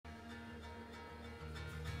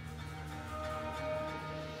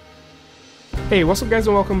Hey, what's up guys,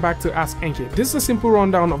 and welcome back to askNK. This is a simple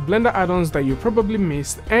rundown of Blender add-ons that you probably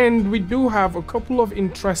missed, and we do have a couple of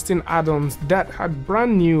interesting add-ons that had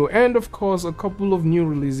brand new, and of course a couple of new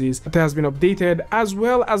releases that has been updated, as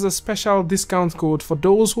well as a special discount code for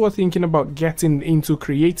those who are thinking about getting into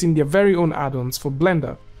creating their very own add-ons for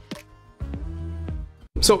Blender.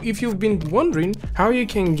 So if you've been wondering how you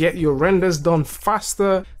can get your renders done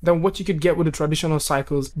faster than what you could get with the traditional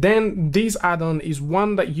cycles, then this add-on is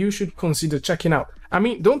one that you should consider checking out. I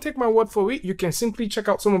mean, don't take my word for it. You can simply check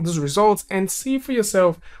out some of those results and see for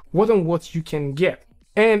yourself what you can get.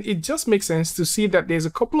 And it just makes sense to see that there's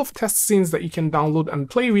a couple of test scenes that you can download and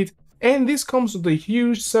play with. And this comes with a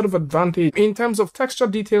huge set of advantage. In terms of texture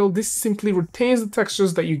detail, this simply retains the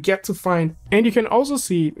textures that you get to find. And you can also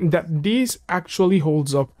see that this actually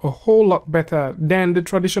holds up a whole lot better than the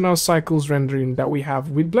traditional cycles rendering that we have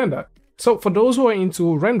with Blender. So for those who are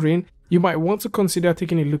into rendering, you might want to consider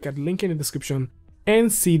taking a look at the link in the description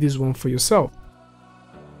and see this one for yourself.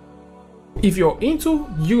 If you're into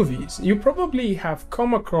UVs, you probably have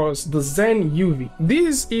come across the Zen UV.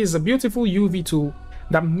 This is a beautiful UV tool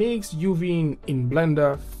that makes UVing in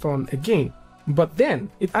Blender fun again. But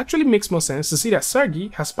then, it actually makes more sense to see that Sergey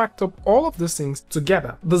has packed up all of these things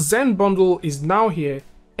together. The Zen Bundle is now here,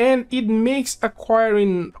 and it makes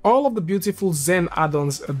acquiring all of the beautiful Zen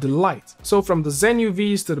add-ons a delight. So from the Zen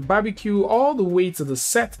UVs to the barbecue, all the way to the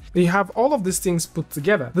set, you have all of these things put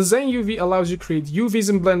together. The Zen UV allows you to create UVs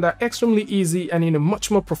in Blender extremely easy and in a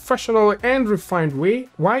much more professional and refined way,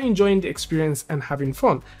 while enjoying the experience and having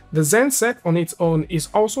fun. The Zen set on its own is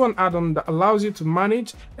also an add-on that allows you to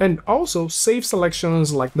manage and also save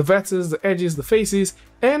selections like the vertices, the edges, the faces,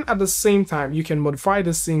 and at the same time you can modify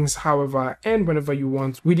these things however and whenever you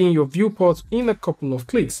want within your viewport in a couple of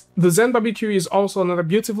clicks. The Zen Barbecue is also another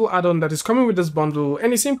beautiful add-on that is coming with this bundle,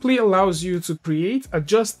 and it simply allows you to create,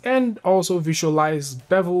 adjust, and also visualize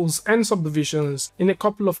bevels and subdivisions in a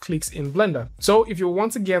couple of clicks in Blender. So if you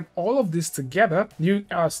want to get all of this together, you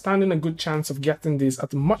are standing a good chance of getting this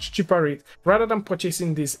at a much cheaper rate rather than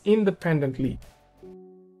purchasing this independently.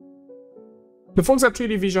 The folks at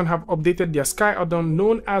 3D Vision have updated their Sky Addon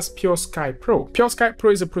known as Pure Sky Pro. Pure Sky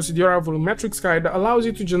Pro is a procedural volumetric sky that allows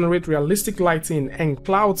you to generate realistic lighting and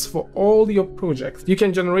clouds for all your projects. You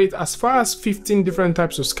can generate as far as 15 different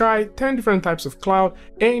types of sky, 10 different types of cloud,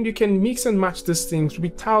 and you can mix and match these things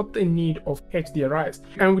without the need of HDRIs.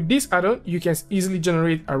 And with this add-on, you can easily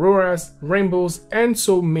generate auroras, rainbows, and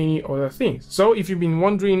so many other things. So if you've been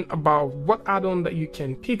wondering about what add-on that you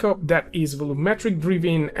can pick up that is volumetric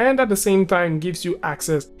driven and at the same time gives you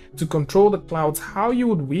access to control the clouds how you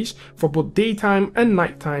would wish for both daytime and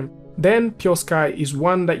nighttime, then Pure Sky is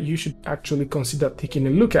one that you should actually consider taking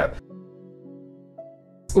a look at.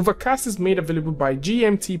 Overcast is made available by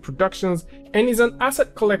GMT Productions and is an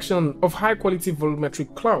asset collection of high quality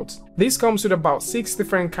volumetric clouds. This comes with about 6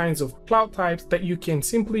 different kinds of cloud types that you can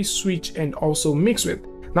simply switch and also mix with.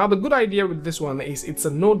 Now the good idea with this one is it's a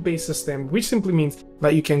node-based system, which simply means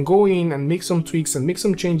that you can go in and make some tweaks and make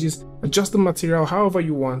some changes, adjust the material however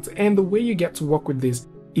you want, and the way you get to work with this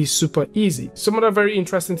is super easy. Some other very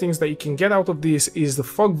interesting things that you can get out of this is the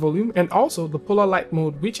fog volume and also the polar light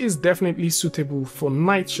mode, which is definitely suitable for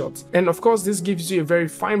night shots. And of course this gives you a very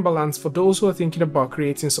fine balance for those who are thinking about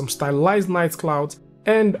creating some stylized night clouds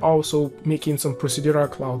and also making some procedural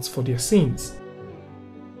clouds for their scenes.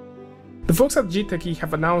 The folks at GTechie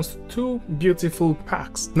have announced 2 beautiful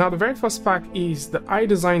packs. Now the very first pack is the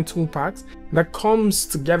iDesign tool packs that comes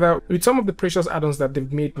together with some of the precious add-ons that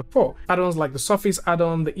they've made before. Add-ons like the Surface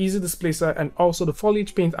add-on, the Easy Displacer, and also the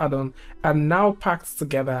Foliage Paint add-on are now packed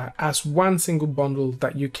together as one single bundle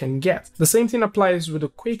that you can get. The same thing applies with the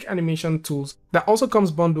Quake Animation tools that also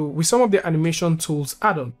comes bundled with some of the Animation tools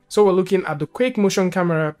add-on. So we're looking at the Quake Motion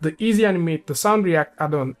Camera, the Easy Animate, the Sound React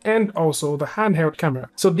add-on, and also the Handheld Camera.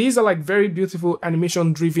 So these are like very beautiful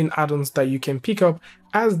animation-driven add-ons that you can pick up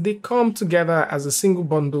as they come together as a single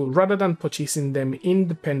bundle rather than purchasing them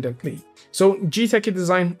independently. So GTechie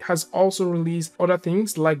Design has also released other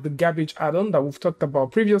things like the Garbage add-on that we've talked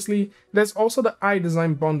about previously. There's also the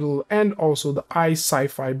iDesign bundle and also the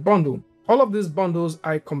iSci-Fi bundle. All of these bundles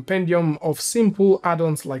are a compendium of simple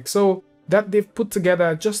add-ons like so that they've put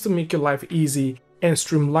together just to make your life easy and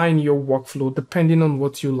streamline your workflow depending on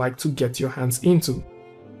what you like to get your hands into.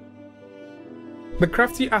 The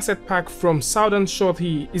Crafty Asset Pack from Saud and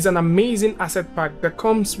Shorty is an amazing asset pack that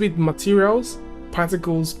comes with materials,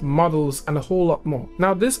 particles, models, and a whole lot more.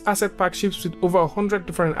 Now this asset pack ships with over 100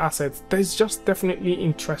 different assets that is just definitely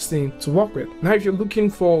interesting to work with. Now if you're looking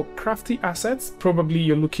for crafty assets, probably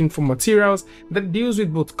you're looking for materials that deals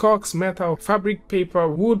with both corks, metal, fabric, paper,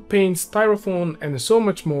 wood, paint, styrofoam, and so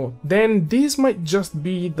much more, then this might just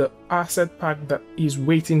be the asset pack that is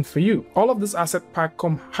waiting for you. All of this asset pack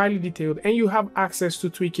come highly detailed and you have access to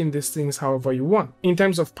tweaking these things however you want. In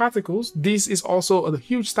terms of particles, this is also a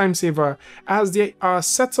huge time saver, as there are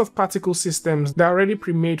sets of particle systems that are already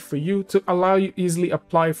pre-made for you to allow you easily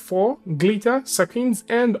apply 4, glitter, sequins,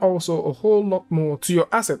 and also a whole lot more to your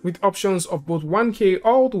asset with options of both 1K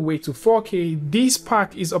all the way to 4K. This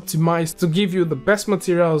pack is optimized to give you the best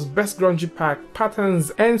materials, best grungy pack,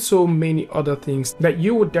 patterns, and so many other things that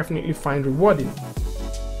you would definitely find rewarding.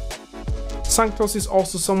 Sanctos is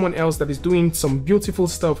also someone else that is doing some beautiful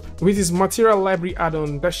stuff with his material library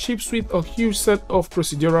add-on that ships with a huge set of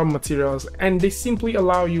procedural materials, and they simply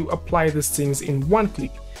allow you apply these things in one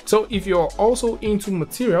click. So if you're also into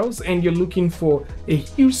materials and you're looking for a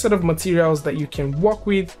huge set of materials that you can work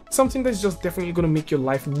with, something that's just definitely going to make your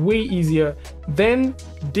life way easier, then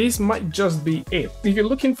this might just be it. If you're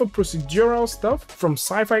looking for procedural stuff from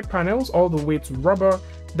sci-fi panels all the way to rubber,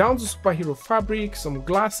 down to superhero fabric, some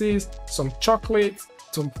glasses, some chocolates,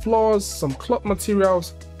 some floors, some cloth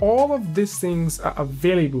materials, all of these things are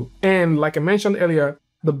available. And like I mentioned earlier,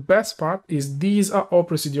 the best part is these are all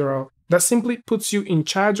procedural. That simply puts you in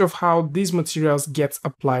charge of how these materials get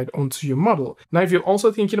applied onto your model. Now, if you're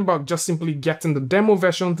also thinking about just simply getting the demo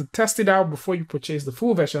version to test it out before you purchase the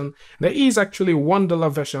full version, there is actually a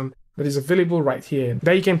 $1 version that is available right here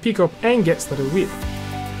that you can pick up and get started with.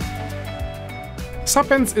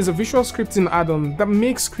 Serpents is a visual scripting add-on that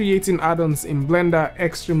makes creating add-ons in Blender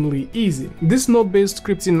extremely easy. This node-based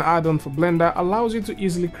scripting add-on for Blender allows you to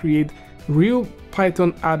easily create real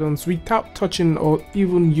Python add-ons without touching or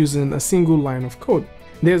even using a single line of code.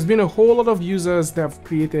 There's been a whole lot of users that have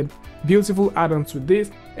created beautiful add-ons with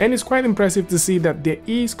this, and it's quite impressive to see that there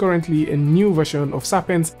is currently a new version of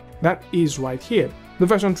Serpents that is right here. The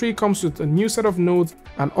version 3 comes with a new set of nodes,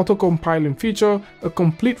 an auto-compiling feature, a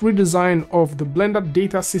complete redesign of the Blender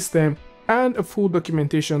data system, and a full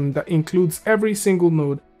documentation that includes every single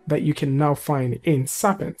node that you can now find in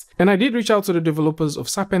Serpents. And I did reach out to the developers of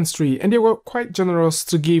Serpents 3 and they were quite generous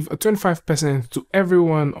to give a 25% to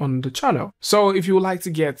everyone on the channel. So if you would like to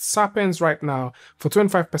get Serpents right now for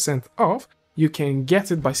 25% off, you can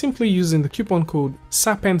get it by simply using the coupon code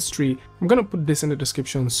Serpents3. I'm going to put this in the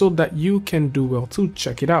description so that you can do well to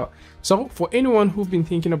check it out. So for anyone who've been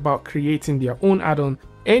thinking about creating their own add-on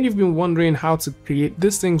and you've been wondering how to create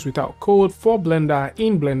these things without code for Blender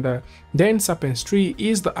in Blender, then Serpents3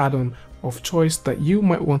 is the add-on of choice that you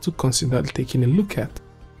might want to consider taking a look at.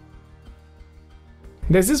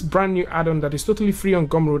 There's this brand new add-on that is totally free on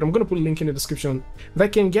Gumroad. I'm going to put a link in the description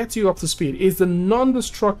that can get you up to speed. It's the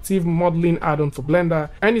Nondestructive Modeling add-on for Blender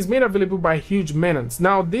and is made available by Huge Menons.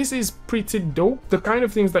 Now this is pretty dope. The kind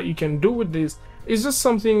of things that you can do with this is just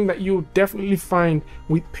something that you definitely find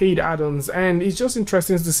with paid add-ons, and it's just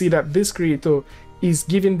interesting to see that this creator is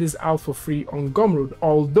giving this out for free on Gumroad.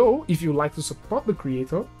 Although if you like to support the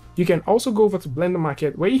creator, you can also go over to Blender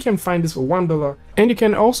Market where you can find this for $1, and you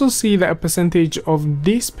can also see that a percentage of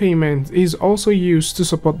this payment is also used to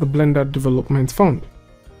support the Blender Development Fund.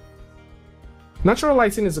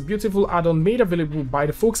 Naturalizing is a beautiful add-on made available by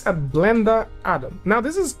the folks at Blender Addon. Now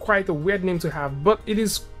this is quite a weird name to have, but it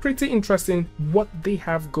is pretty interesting what they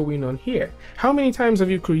have going on here. How many times have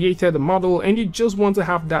you created a model and you just want to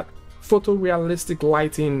have that photorealistic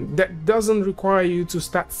lighting that doesn't require you to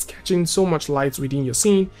start sketching so much light within your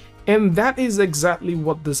scene? And that is exactly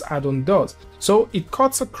what this add-on does. So it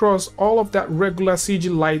cuts across all of that regular CG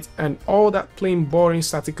light and all that plain boring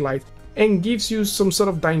static light and gives you some sort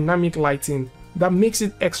of dynamic lighting that makes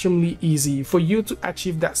it extremely easy for you to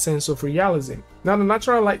achieve that sense of realism. Now the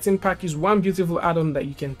natural lighting pack is one beautiful add-on that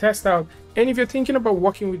you can test out, and if you're thinking about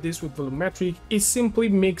working with this with volumetric, it simply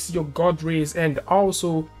makes your god rays and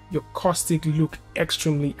also your caustic look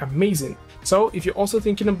extremely amazing. So if you're also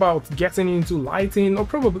thinking about getting into lighting, or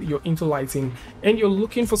probably you're into lighting and you're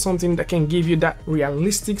looking for something that can give you that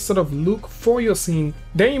realistic sort of look for your scene,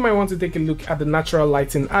 then you might want to take a look at the natural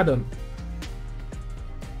lighting add-on.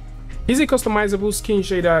 Easy Customizable Skin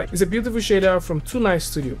Shader is a beautiful shader from Too Nice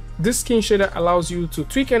Studio. This skin shader allows you to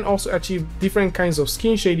tweak and also achieve different kinds of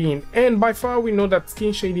skin shading, and by far we know that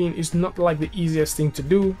skin shading is not like the easiest thing to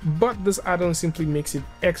do, but this add-on simply makes it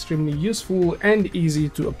extremely useful and easy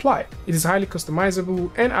to apply. It is highly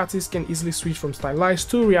customizable and artists can easily switch from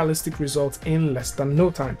stylized to realistic results in less than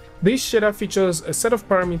no time. This shader features a set of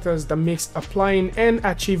parameters that makes applying and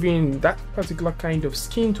achieving that particular kind of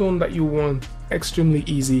skin tone that you want extremely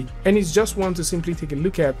easy, and it's just one to simply take a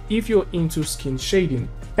look at if you're into skin shading.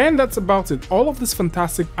 And that's about it. All of these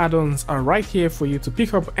fantastic add-ons are right here for you to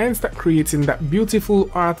pick up and start creating that beautiful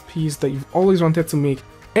art piece that you've always wanted to make.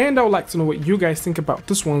 And I would like to know what you guys think about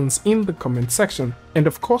these ones in the comment section. And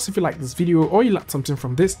of course, if you like this video or you learned something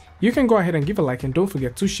from this, you can go ahead and give a like and don't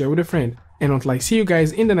forget to share with a friend. And until I see you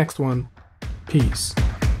guys in the next one, peace.